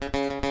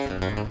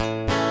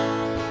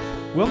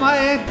Well, my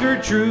Aunt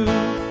Gertrude,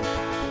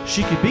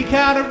 she could be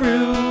kind of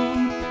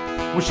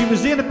rude when she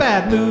was in a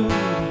bad mood.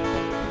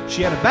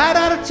 She had a bad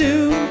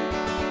attitude,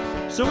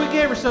 so we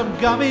gave her some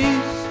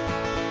gummies.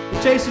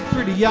 It tasted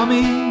pretty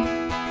yummy,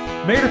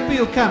 made her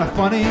feel kind of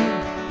funny.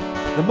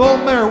 The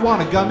old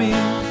marijuana gummies.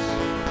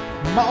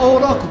 My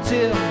old Uncle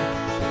Tim,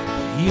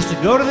 he used to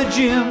go to the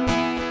gym,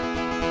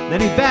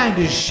 then he banged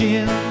his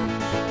shin,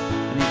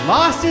 and he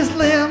lost his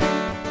limb.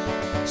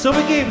 So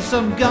we gave him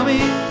some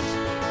gummies.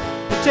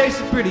 It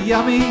tasted pretty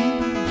yummy,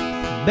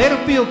 made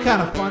him feel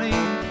kind of funny.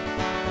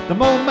 The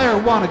old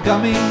marijuana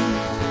gummies.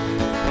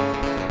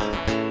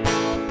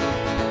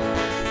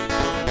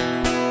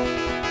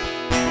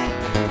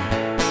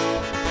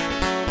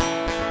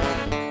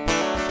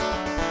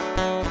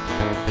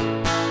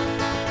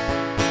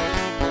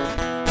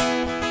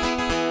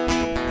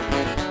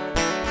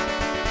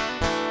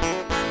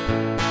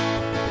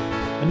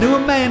 I knew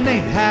a man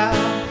named Hal,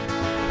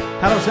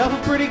 had himself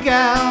a pretty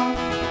gal,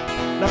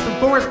 left him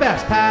for his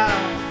best pal,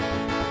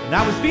 and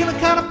I was feeling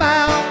kind of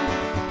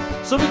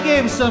bound, so we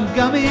gave him some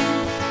gummies.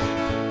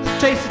 It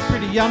tasted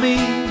pretty yummy,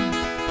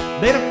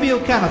 made him feel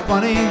kind of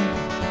funny.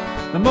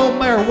 The old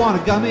marijuana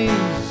gummies.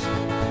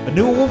 I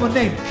knew a woman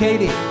named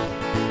Katie,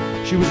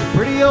 she was a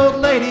pretty old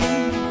lady,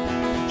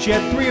 she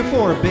had 3 or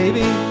 4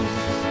 babies,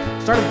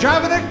 started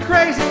driving her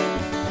crazy,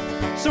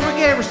 so we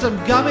gave her some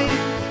gummies.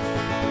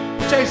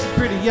 It tasted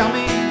pretty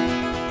yummy,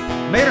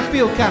 made her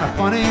feel kind of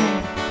funny.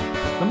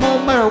 The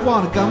old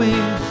marijuana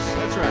gummies.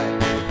 That's right.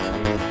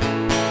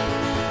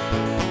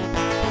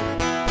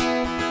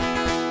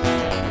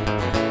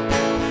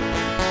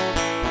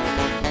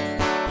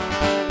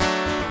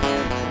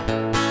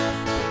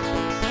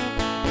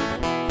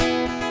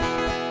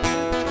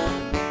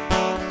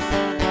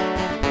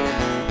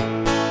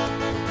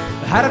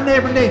 I had a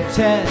neighbor named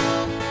Ted.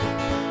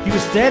 He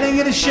was standing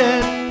in a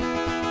shed,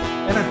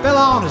 and it fell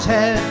on his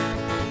head.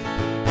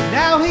 And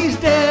now he's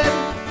dead.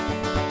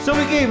 So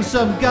we gave him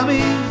some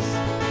gummies.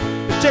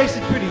 It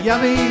tasted pretty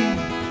yummy,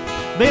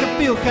 made him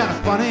feel kind of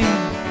funny.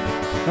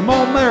 Them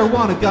old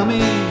marijuana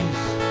gummies,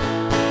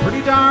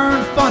 pretty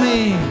darn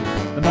funny.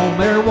 Them old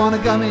marijuana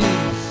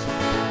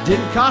gummies,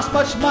 didn't cost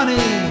much money.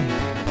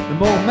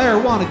 Them old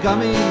marijuana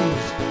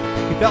gummies,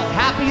 he felt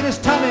happy in his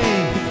tummy.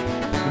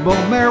 Them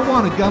old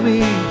marijuana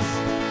gummies,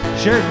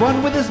 shared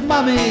one with his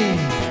mummy.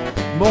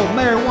 Them old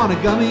marijuana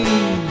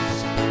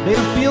gummies, made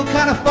him feel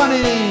kind of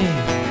funny.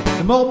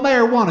 Them old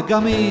marijuana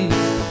gummies.